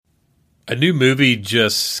A new movie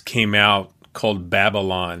just came out called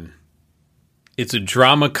Babylon. It's a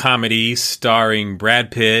drama comedy starring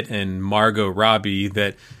Brad Pitt and Margot Robbie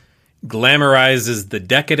that glamorizes the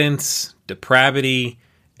decadence, depravity,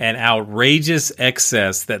 and outrageous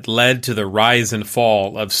excess that led to the rise and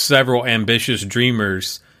fall of several ambitious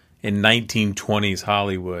dreamers in 1920s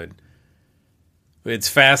Hollywood. It's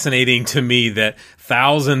fascinating to me that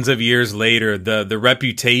thousands of years later, the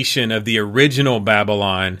reputation of the original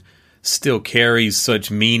Babylon still carries such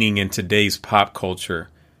meaning in today's pop culture.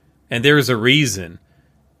 And there is a reason.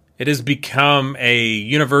 It has become a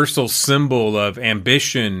universal symbol of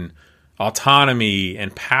ambition, autonomy,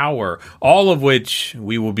 and power, all of which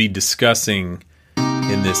we will be discussing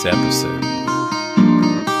in this episode.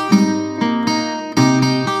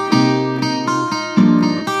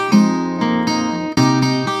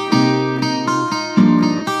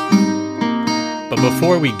 But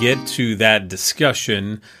before we get to that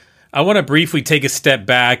discussion, I want to briefly take a step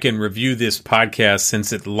back and review this podcast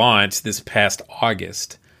since it launched this past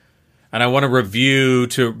August. And I want to review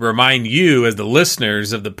to remind you as the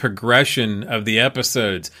listeners of the progression of the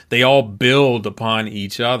episodes. They all build upon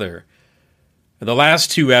each other. The last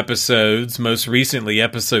two episodes, most recently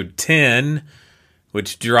episode 10,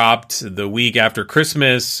 which dropped the week after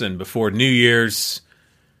Christmas and before New Year's,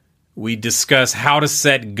 we discuss how to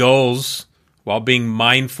set goals while being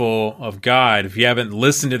mindful of God. If you haven't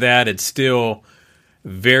listened to that, it's still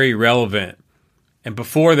very relevant. And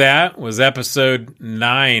before that was episode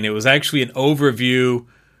 9. It was actually an overview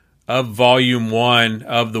of volume 1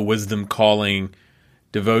 of the Wisdom Calling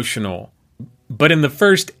devotional. But in the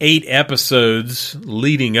first 8 episodes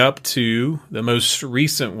leading up to the most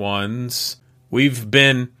recent ones, we've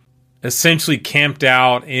been essentially camped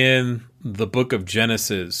out in the book of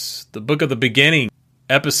Genesis, the book of the beginning.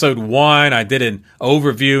 Episode 1, I did an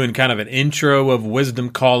overview and kind of an intro of Wisdom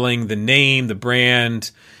Calling, the name, the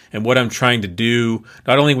brand, and what I'm trying to do,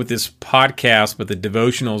 not only with this podcast, but the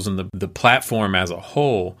devotionals and the platform as a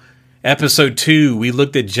whole. Episode 2, we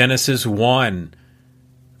looked at Genesis 1,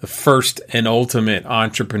 the first and ultimate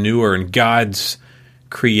entrepreneur and God's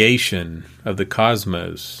creation of the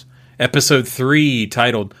cosmos. Episode 3,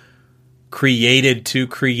 titled Created to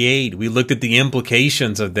Create. We looked at the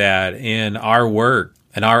implications of that in our work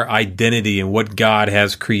and our identity and what God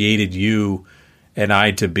has created you and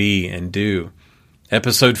I to be and do.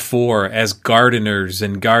 Episode 4, as gardeners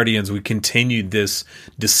and guardians, we continued this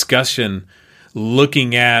discussion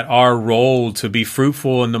looking at our role to be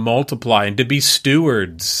fruitful and to multiply and to be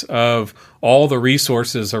stewards of all the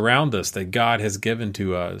resources around us that God has given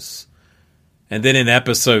to us. And then in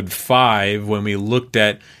episode 5, when we looked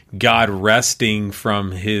at God resting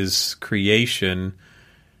from his creation,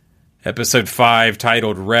 episode 5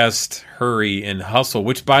 titled Rest, Hurry, and Hustle,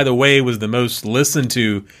 which, by the way, was the most listened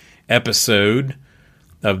to episode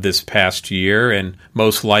of this past year, and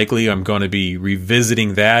most likely I'm going to be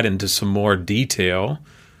revisiting that into some more detail.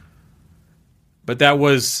 But that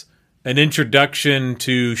was an introduction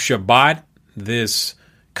to Shabbat, this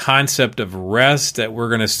concept of rest that we're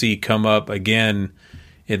going to see come up again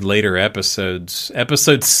in later episodes.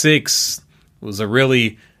 Episode 6 was a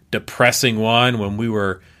really depressing one when we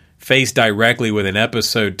were faced directly with an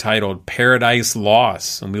episode titled Paradise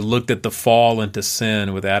Lost, and we looked at the fall into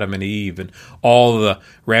sin with Adam and Eve and all the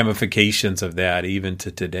ramifications of that even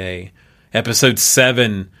to today. Episode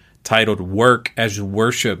 7 titled Work as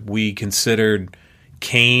Worship, we considered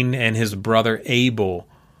Cain and his brother Abel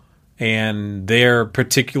and their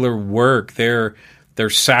particular work, their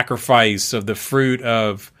sacrifice of the fruit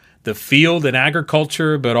of the field and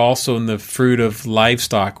agriculture, but also in the fruit of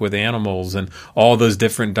livestock with animals and all those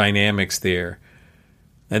different dynamics there.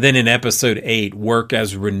 And then in episode 8, Work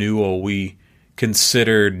as Renewal, we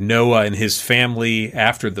considered Noah and his family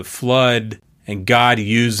after the flood and God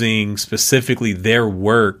using specifically their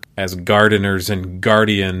work as gardeners and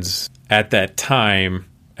guardians at that time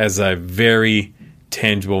as a very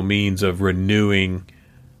tangible means of renewing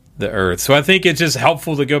the earth. So I think it's just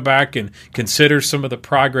helpful to go back and consider some of the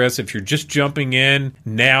progress. If you're just jumping in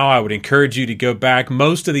now, I would encourage you to go back.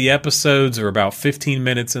 Most of the episodes are about 15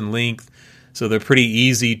 minutes in length, so they're pretty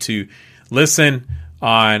easy to listen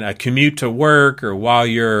on a commute to work or while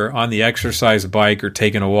you're on the exercise bike or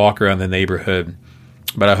taking a walk around the neighborhood.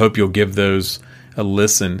 But I hope you'll give those a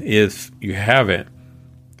listen if you haven't.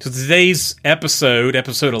 So today's episode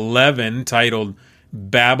 11, titled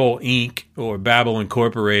Babel Inc. or Babel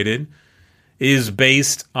Incorporated, is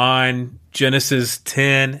based on Genesis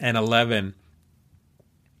 10 and 11.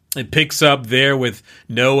 It picks up there with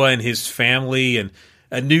Noah and his family and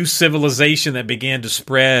a new civilization that began to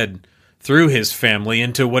spread through his family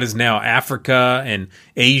into what is now Africa and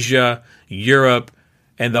Asia, Europe,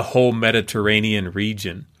 and the whole Mediterranean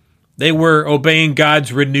region. They were obeying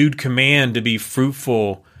God's renewed command to be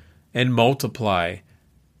fruitful and multiply.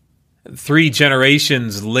 3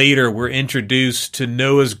 generations later, we're introduced to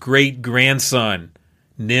Noah's great-grandson,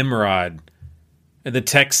 Nimrod. And the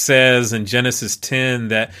text says in Genesis 10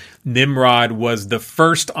 that Nimrod was the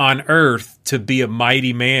first on earth to be a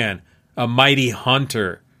mighty man, a mighty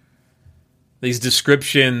hunter. These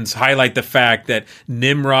descriptions highlight the fact that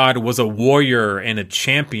Nimrod was a warrior and a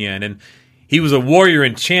champion, and he was a warrior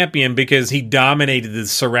and champion because he dominated the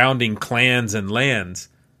surrounding clans and lands.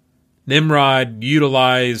 Nimrod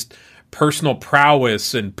utilized personal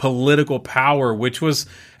prowess and political power, which was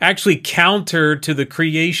actually counter to the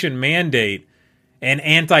creation mandate and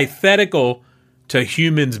antithetical to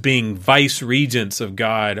humans being vice-regents of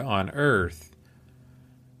God on earth.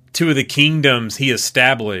 2 of the kingdoms he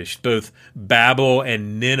established, both Babel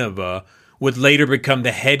and Nineveh, would later become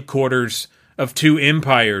the headquarters of 2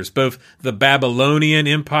 empires, both the Babylonian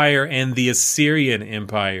Empire and the Assyrian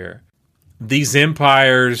Empire. These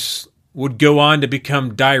empires would go on to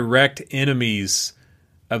become direct enemies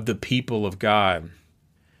of the people of God.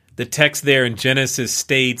 The text there in Genesis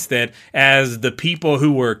states that as the people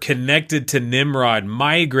who were connected to Nimrod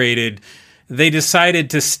migrated, they decided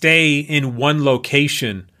to stay in one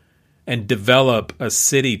location and develop a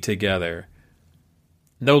city together.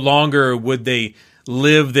 No longer would they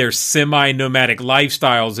live their semi-nomadic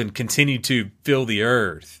lifestyles and continue to fill the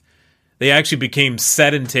earth. They actually became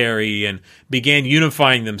sedentary and began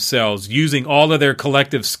unifying themselves, using all of their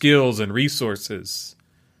collective skills and resources.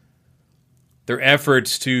 Their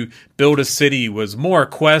efforts to build a city was more a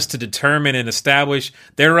quest to determine and establish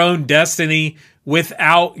their own destiny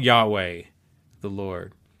without Yahweh, the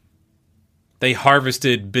Lord. They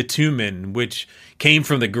harvested bitumen, which came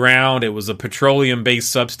from the ground. It was a petroleum-based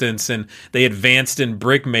substance, and they advanced in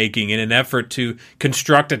brick making in an effort to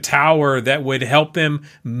construct a tower that would help them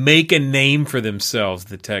make a name for themselves,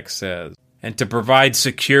 the text says, and to provide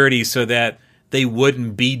security so that they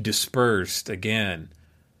wouldn't be dispersed again.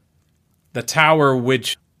 The tower,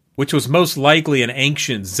 which was most likely an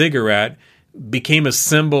ancient ziggurat, became a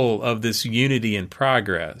symbol of this unity and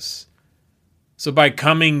progress. So by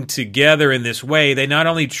coming together in this way, they not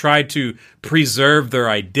only tried to preserve their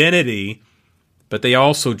identity, but they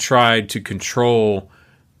also tried to control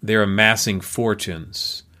their amassing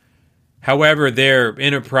fortunes. However, their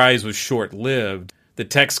enterprise was short-lived. The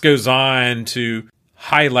text goes on to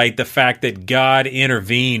highlight the fact that God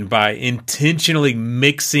intervened by intentionally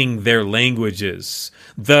mixing their languages,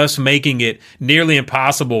 thus making it nearly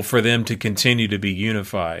impossible for them to continue to be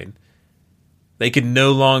unified. They could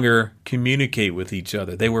no longer communicate with each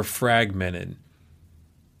other. They were fragmented.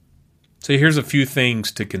 So here's a few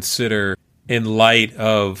things to consider in light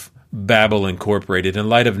of Babel Incorporated, in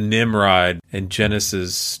light of Nimrod in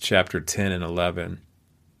Genesis chapter 10 and 11.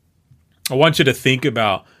 I want you to think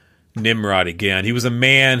about Nimrod again. He was a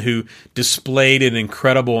man who displayed an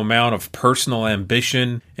incredible amount of personal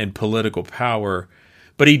ambition and political power,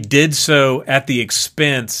 but he did so at the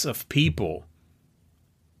expense of people.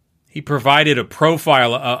 He provided a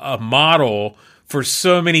profile, a model for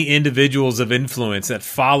so many individuals of influence that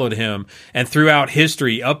followed him and throughout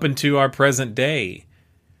history up into our present day.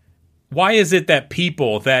 Why is it that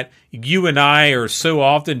people, that you and I are so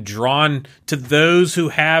often drawn to those who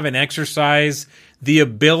have and exercise the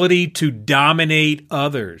ability to dominate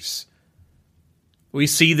others? We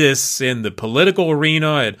see this in the political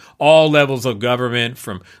arena at all levels of government,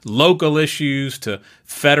 from local issues to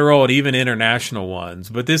federal and even international ones.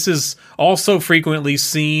 But this is also frequently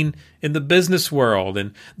seen in the business world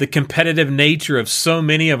and the competitive nature of so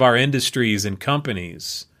many of our industries and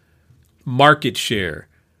companies. Market share,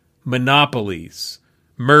 monopolies,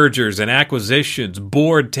 mergers and acquisitions,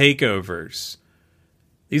 board takeovers.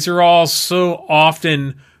 These are all so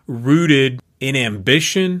often rooted in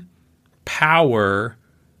ambition, power,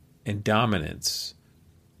 and dominance.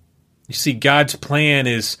 You see, God's plan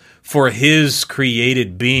is for his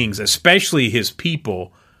created beings, especially his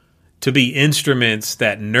people, to be instruments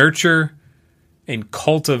that nurture and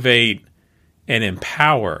cultivate and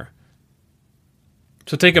empower.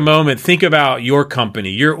 So take a moment, think about your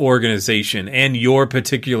company, your organization, and your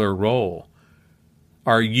particular role.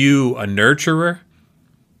 Are you a nurturer?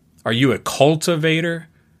 Are you a cultivator?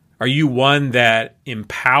 Are you one that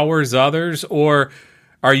empowers others, or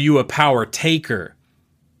are you a power taker,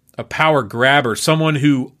 a power grabber, someone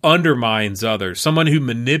who undermines others, someone who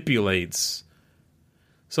manipulates,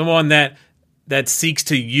 someone that seeks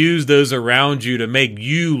to use those around you to make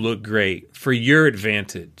you look great for your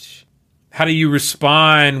advantage? How do you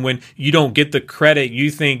respond when you don't get the credit you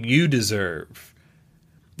think you deserve?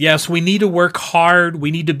 Yes, we need to work hard. We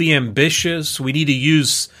need to be ambitious. We need to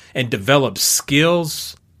use and develop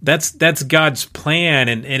skills. That's God's plan,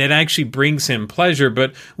 and it actually brings him pleasure,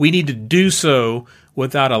 but we need to do so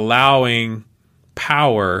without allowing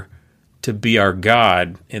power to be our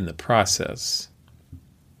God in the process.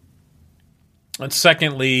 And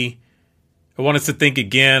secondly, I want us to think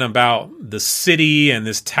again about the city and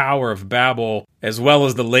this Tower of Babel, as well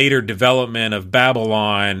as the later development of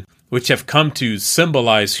Babylon, which have come to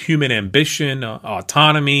symbolize human ambition,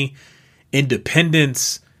 autonomy,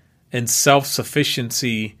 independence, and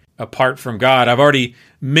self-sufficiency apart from God. I've already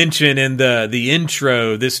mentioned in the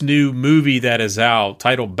intro this new movie that is out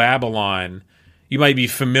titled Babylon. You might be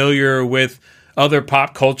familiar with other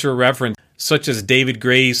pop culture references, such as David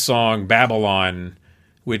Gray's song Babylon,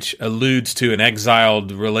 which alludes to an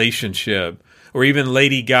exiled relationship, or even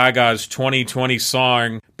Lady Gaga's 2020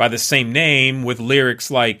 song by the same name with lyrics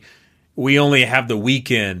like, "We only have the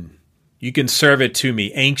weekend. You can serve it to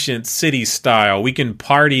me, ancient city style. We can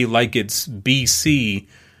party like it's BC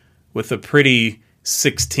with a pretty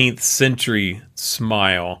 16th century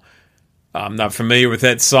smile." I'm not familiar with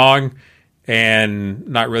that song and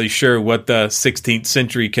not really sure what the 16th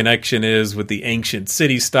century connection is with the ancient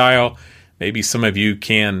city style. Maybe some of you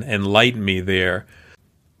can enlighten me there.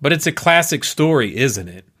 But it's a classic story, isn't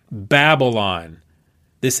it? Babylon,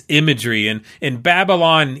 this imagery. And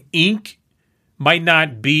Babylon Inc. might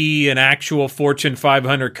not be an actual Fortune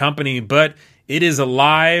 500 company, but it is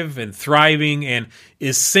alive and thriving and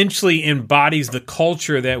essentially embodies the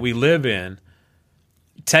culture that we live in.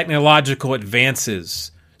 Technological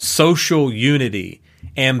advances, social unity,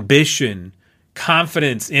 ambition,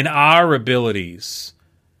 confidence in our abilities.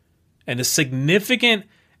 And a significant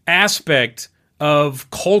aspect of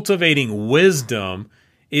cultivating wisdom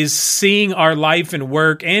is seeing our life and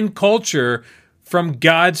work and culture from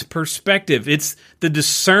God's perspective. It's the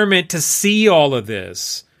discernment to see all of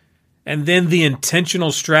this, and then the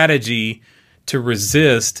intentional strategy to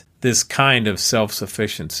resist this kind of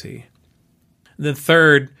self-sufficiency. And then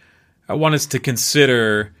third, I want us to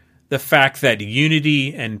consider the fact that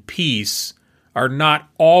unity and peace are not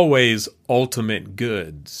always ultimate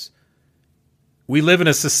goods. We live in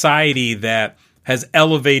a society that has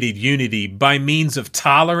elevated unity by means of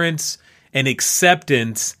tolerance and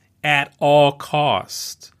acceptance at all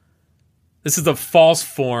costs. This is a false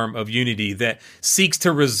form of unity that seeks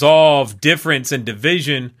to resolve difference and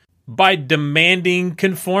division by demanding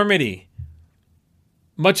conformity.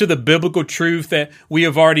 Much of the biblical truth that we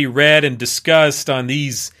have already read and discussed on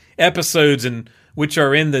these episodes, and which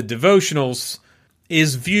are in the devotionals,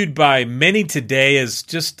 is viewed by many today as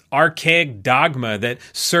just archaic dogma that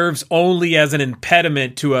serves only as an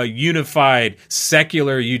impediment to a unified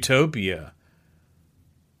secular utopia.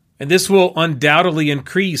 And this will undoubtedly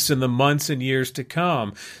increase in the months and years to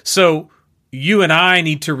come. So you and I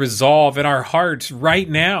need to resolve in our hearts right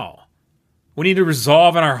now. We need to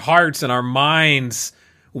resolve in our hearts and our minds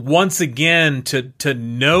once again to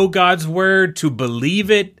know God's word, to believe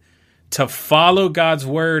it, to follow God's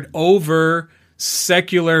word over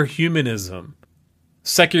secular humanism.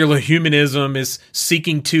 Secular humanism is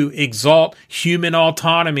seeking to exalt human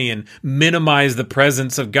autonomy and minimize the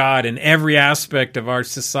presence of God in every aspect of our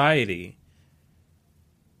society.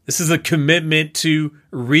 This is a commitment to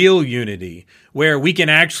real unity, where we can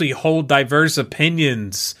actually hold diverse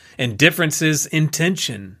opinions and differences in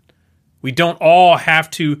tension. We don't all have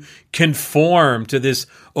to conform to this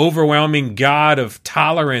overwhelming God of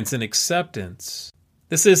tolerance and acceptance.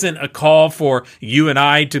 This isn't a call for you and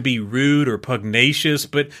I to be rude or pugnacious,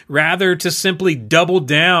 but rather to simply double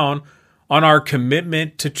down on our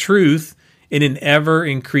commitment to truth in an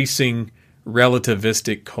ever-increasing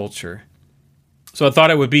relativistic culture. So I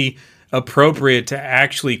thought it would be appropriate to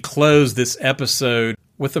actually close this episode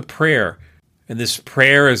with a prayer. And this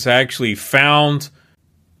prayer is actually found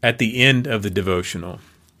at the end of the devotional.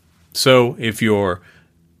 So if you're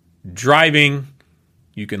driving,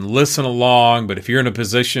 you can listen along, but if you're in a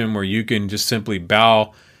position where you can just simply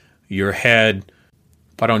bow your head,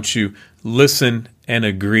 why don't you listen and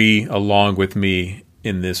agree along with me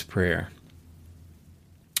in this prayer?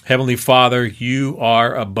 Heavenly Father, you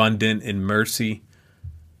are abundant in mercy.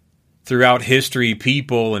 Throughout history,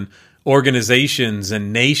 people and organizations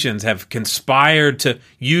and nations have conspired to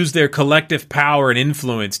use their collective power and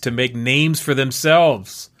influence to make names for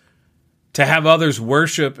themselves, to have others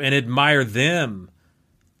worship and admire them.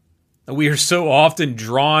 We are so often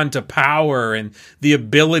drawn to power and the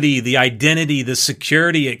ability, the identity, the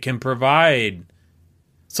security it can provide.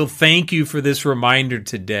 So thank you for this reminder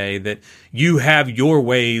today that you have your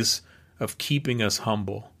ways of keeping us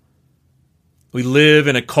humble. We live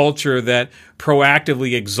in a culture that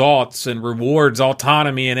proactively exalts and rewards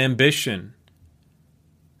autonomy and ambition.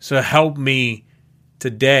 So help me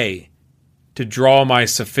today to draw my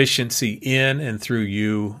sufficiency in and through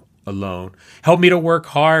you alone. Help me to work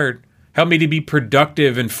hard. Help me to be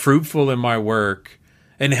productive and fruitful in my work.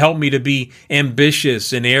 And help me to be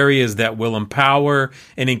ambitious in areas that will empower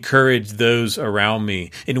and encourage those around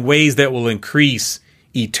me in ways that will increase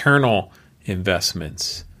eternal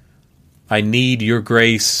investments. I need your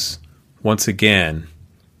grace once again.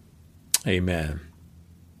 Amen.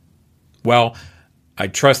 Well, I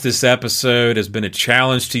trust this episode has been a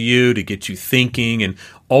challenge to you, to get you thinking, and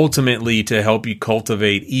ultimately to help you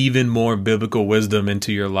cultivate even more biblical wisdom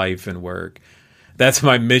into your life and work. That's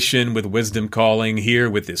my mission with Wisdom Calling here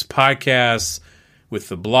with this podcast, with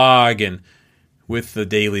the blog, and with the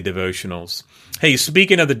daily devotionals. Hey,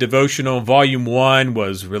 speaking of the devotional, Volume 1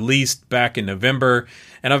 was released back in November,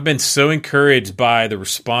 and I've been so encouraged by the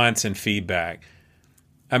response and feedback.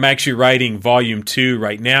 I'm actually writing Volume 2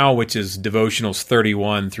 right now, which is devotionals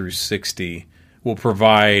 31 through 60. We'll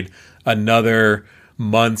provide another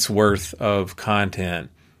month's worth of content.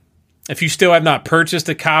 If you still have not purchased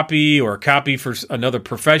a copy or a copy for another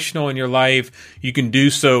professional in your life, you can do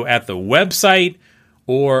so at the website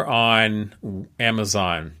or on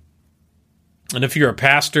Amazon. And if you're a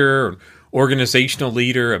pastor, or organizational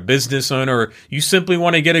leader, a business owner, or you simply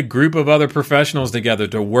want to get a group of other professionals together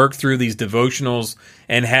to work through these devotionals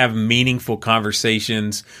and have meaningful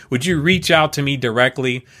conversations, would you reach out to me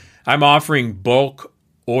directly? I'm offering bulk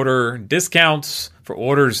order discounts for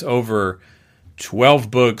orders over 12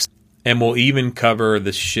 books, and we'll even cover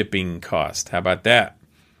the shipping cost. How about that?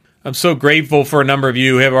 I'm so grateful for a number of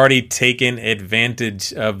you who have already taken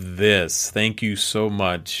advantage of this. Thank you so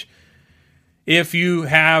much. If you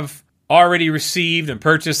have already received and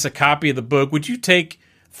purchased a copy of the book, would you take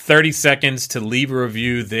 30 seconds to leave a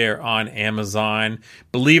review there on Amazon?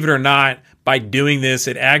 Believe it or not, by doing this,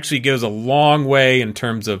 it actually goes a long way in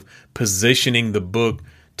terms of positioning the book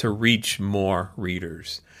to reach more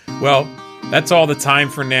readers. Well, that's all the time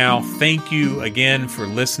for now. Thank you again for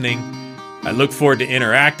listening. I look forward to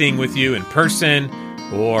interacting with you in person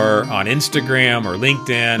or on Instagram or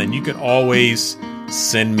LinkedIn, and you can always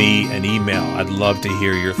send me an email. I'd love to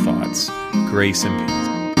hear your thoughts. Grace and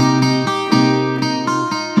peace.